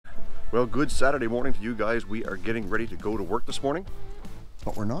Well, good Saturday morning to you guys. We are getting ready to go to work this morning.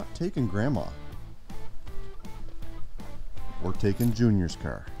 But we're not taking Grandma. We're taking Junior's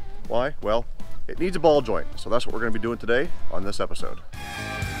car. Why? Well, it needs a ball joint, so that's what we're going to be doing today on this episode.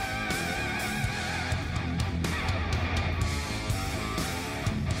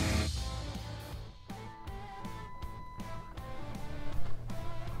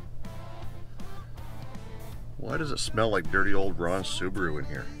 Why does it smell like dirty old Ron's Subaru in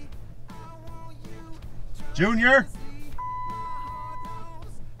here? Junior?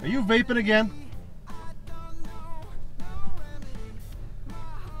 Are you vaping again?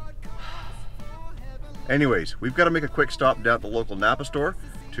 Anyways, we've got to make a quick stop down at the local Napa store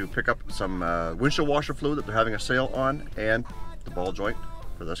to pick up some windshield washer fluid that they're having a sale on and the ball joint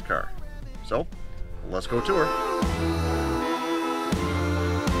for this car. So, let's go tour.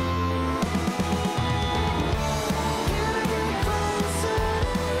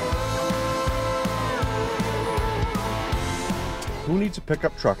 Who needs a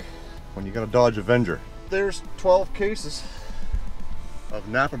pickup truck when you got a Dodge Avenger? There's 12 cases of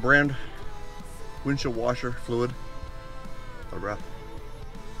Napa brand windshield washer fluid. Out of breath.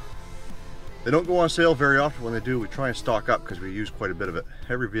 They don't go on sale very often. When they do, we try and stock up because we use quite a bit of it.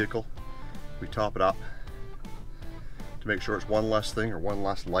 Every vehicle, we top it up to make sure it's one less thing or one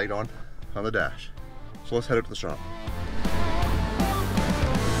less light on the dash. So let's head out to the shop.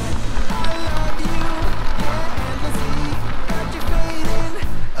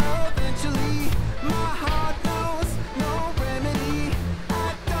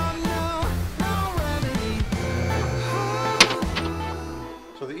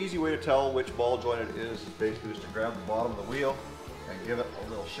 Way to tell which ball joint it is basically just to grab the bottom of the wheel and give it a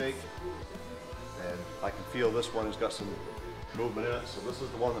little shake. And I can feel this one has got some movement in it, so this is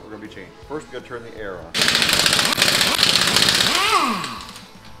the one that we're going to be changing. First we're going to turn the air on.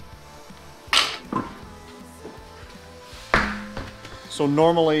 So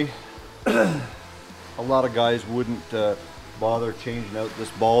normally a lot of guys wouldn't bother changing out this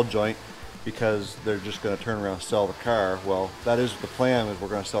ball joint because they're just going to turn around and sell the car. Well, that is the plan, is we're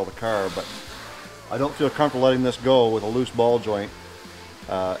going to sell the car, but I don't feel comfortable letting this go with a loose ball joint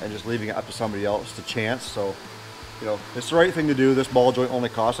and just leaving it up to somebody else to chance. So, you know, it's the right thing to do. This ball joint only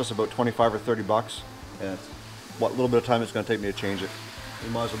costs us about 25 or 30 bucks, and it's what little bit of time it's going to take me to change it. We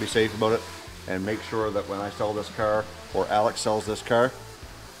might as well be safe about it and make sure that when I sell this car, or Alex sells this car,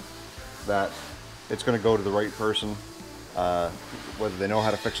 that it's going to go to the right person, whether they know how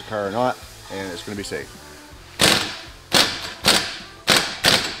to fix a car or not, and it's going to be safe.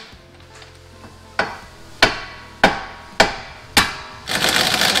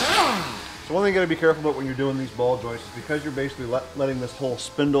 So one thing you got to be careful about when you're doing these ball joints is because you're basically letting this whole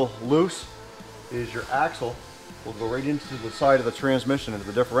spindle loose, is your axle will go right into the side of the transmission, into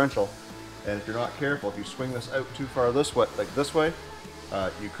the differential, and if you're not careful, if you swing this out too far this way, like this way,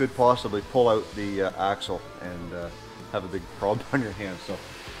 you could possibly pull out the axle and have a big problem on your hands. So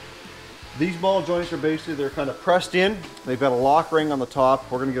these ball joints are basically, they're kind of pressed in. They've got a lock ring on the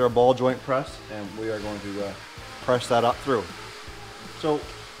top. We're going to get our ball joint pressed, and we are going to press that up through. So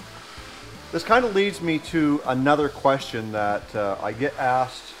this kind of leads me to another question that I get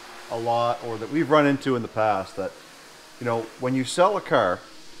asked a lot, or that we've run into in the past, that, you know, when you sell a car,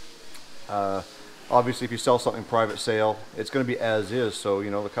 obviously if you sell something private sale, it's going to be as is, so,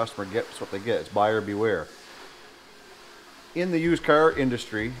 you know, the customer gets what they get. It's buyer beware. In the used car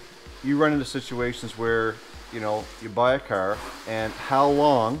industry, you run into situations where, you know, you buy a car, and how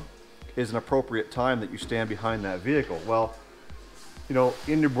long is an appropriate time that you stand behind that vehicle? Well, you know,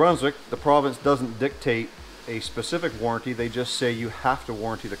 in New Brunswick, the province doesn't dictate a specific warranty. They just say you have to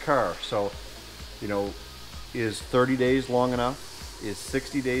warranty the car. So, you know, is 30 days long enough? Is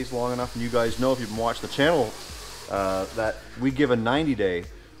 60 days long enough? And you guys know, if you've been watching the channel, that we give a 90-day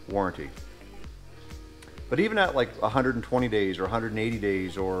warranty. But even at like 120 days or 180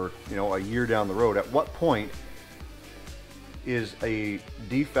 days, or, you know, a year down the road, at what point is a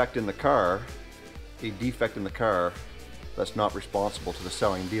defect in the car that's not responsible to the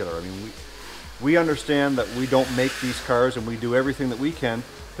selling dealer? I mean, we understand that we don't make these cars, and we do everything that we can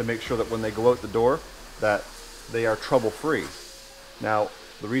to make sure that when they go out the door, that they are trouble-free. Now,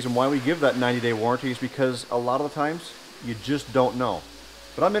 the reason why we give that 90-day warranty is because a lot of the times you just don't know.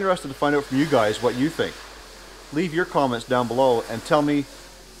 But I'm interested to find out from you guys what you think. Leave your comments down below and tell me,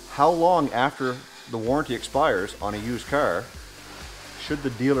 how long after the warranty expires on a used car should the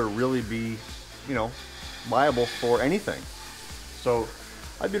dealer really be, you know, liable for anything? So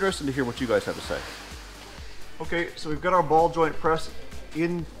I'd be interested to hear what you guys have to say. Okay, so we've got our ball joint press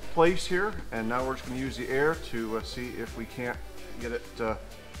in place here, and now we're just going to use the air to see if we can't get it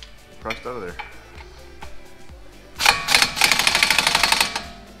pressed out of there.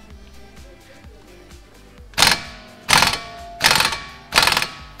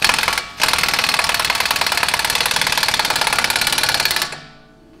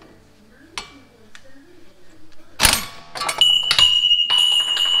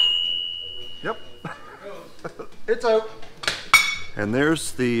 Yep, it's out. And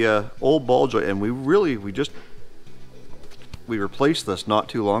there's the old ball joint, and we replaced this not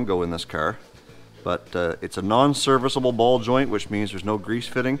too long ago in this car, but it's a non-serviceable ball joint, which means there's no grease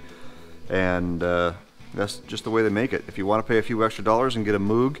fitting, and that's just the way they make it. If you want to pay a few extra dollars and get a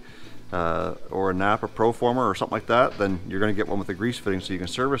Moog or a Napa Proformer or something like that, then you're going to get one with a grease fitting so you can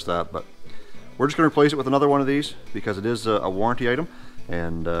service that. But we're just going to replace it with another one of these because it is a warranty item,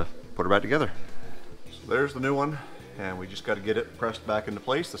 and put her back together. So there's the new one, and we just got to get it pressed back into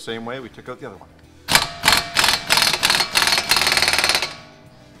place the same way we took out the other one.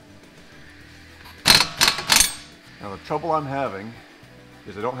 Now the trouble I'm having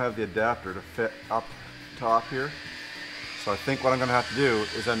is I don't have the adapter to fit up top here, so I think what I'm going to have to do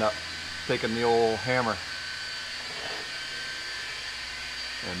is end up taking the old hammer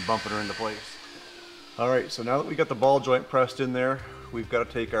and bumping her into place. Alright, so now that we got the ball joint pressed in there, we've got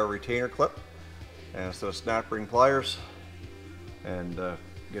to take our retainer clip and instead of snap ring pliers and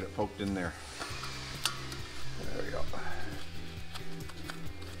get it poked in there. There we go.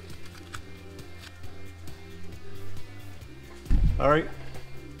 Alright,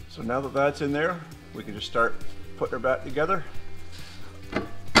 so now that that's in there, we can just start putting her back together.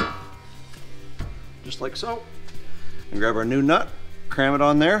 Just like so. And grab our new nut, cram it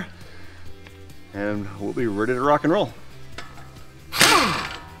on there, and we'll be ready to rock and roll.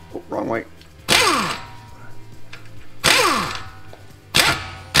 Oh, wrong way.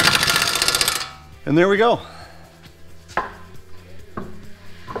 And there we go.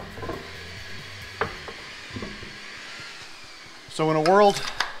 So in a world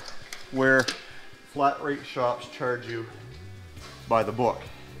where flat rate shops charge you by the book,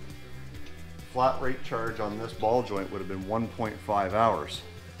 flat rate charge on this ball joint would have been 1.5 hours.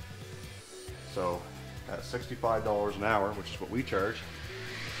 So at $65 an hour, which is what we charge,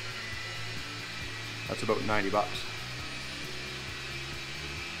 that's about 90 bucks.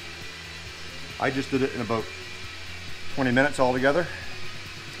 I just did it in about 20 minutes altogether.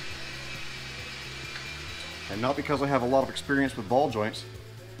 And not because I have a lot of experience with ball joints,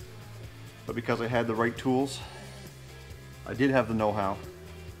 but because I had the right tools. I did have the know-how,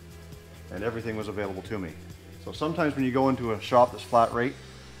 and everything was available to me. So sometimes when you go into a shop that's flat rate,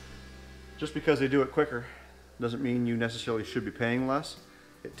 just because they do it quicker doesn't mean you necessarily should be paying less.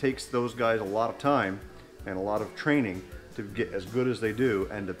 It takes those guys a lot of time and a lot of training to get as good as they do,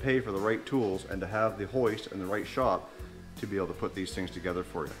 and to pay for the right tools, and to have the hoist and the right shop to be able to put these things together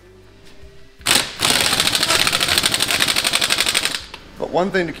for you. But one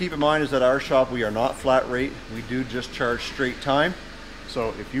thing to keep in mind is that our shop, we are not flat rate. We do just charge straight time. So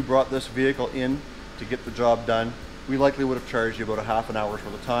if you brought this vehicle in to get the job done, we likely would have charged you about a half an hour's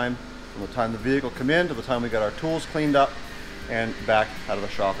worth of time from the time the vehicle come in to the time we got our tools cleaned up and back out of the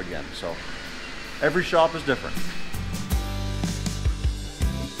shop again. So every shop is different.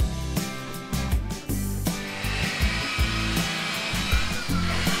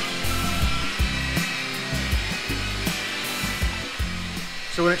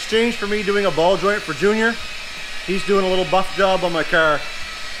 So in exchange for me doing a ball joint for Junior, he's doing a little buff job on my car.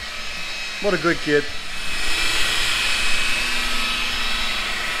 What a good kid.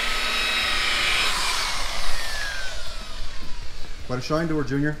 Quite a shine to her,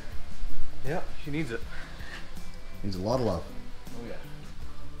 Junior. Yeah, she needs it. Needs a lot of love. Oh yeah.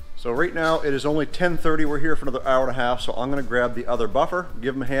 So right now it is only 10:30. We're here for another hour and a half, so I'm going to grab the other buffer,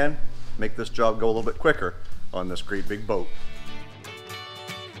 give him a hand, make this job go a little bit quicker on this great big boat.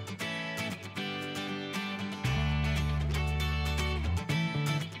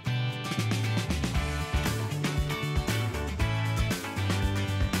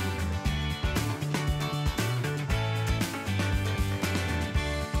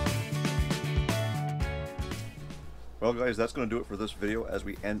 Well guys, that's going to do it for this video as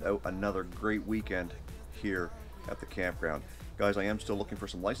we end out another great weekend here at the campground. Guys, I am still looking for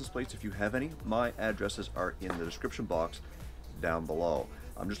some license plates. If you have any, my addresses are in the description box down below.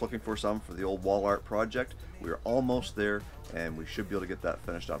 I'm just looking for some for the old wall art project. We are almost there, and we should be able to get that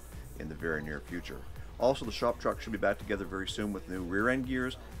finished up in the very near future. Also, the shop truck should be back together very soon with new rear end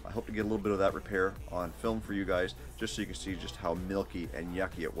gears. I hope to get a little bit of that repair on film for you guys, just so you can see just how milky and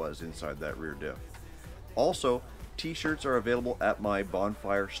yucky it was inside that rear diff. Also, t-shirts are available at my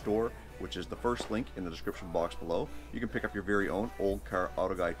Bonfire store. which is the first link in the description box below. You can pick up your very own Old Car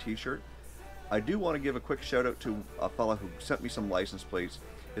Auto Guy t-shirt. I do want to give a quick shout out to a fella who sent me some license plates.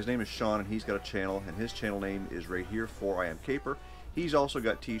 His name is Sean, and he's got a channel, and his channel name is right here, For I Am Caper. He's also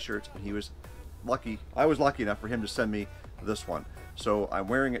got t-shirts, and he was lucky, I was lucky enough for him to send me this one. So I'm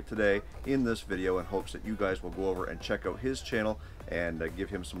wearing it today in this video in hopes that you guys will go over and check out his channel and give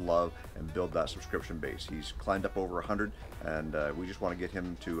him some love and build that subscription base. He's climbed up over 100, and we just want to get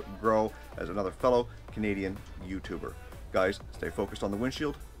him to grow as another fellow Canadian YouTuber. Guys, stay focused on the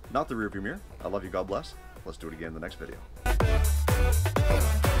windshield, not the rearview mirror. I love you, God bless. Let's do it again in the next video.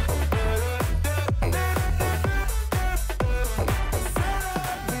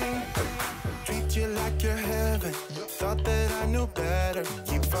 Treat you like you're heaven. Thought that I knew better.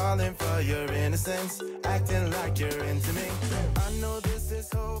 Keep falling for your innocence, acting like you're into me. I know this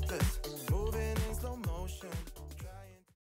is hopeless.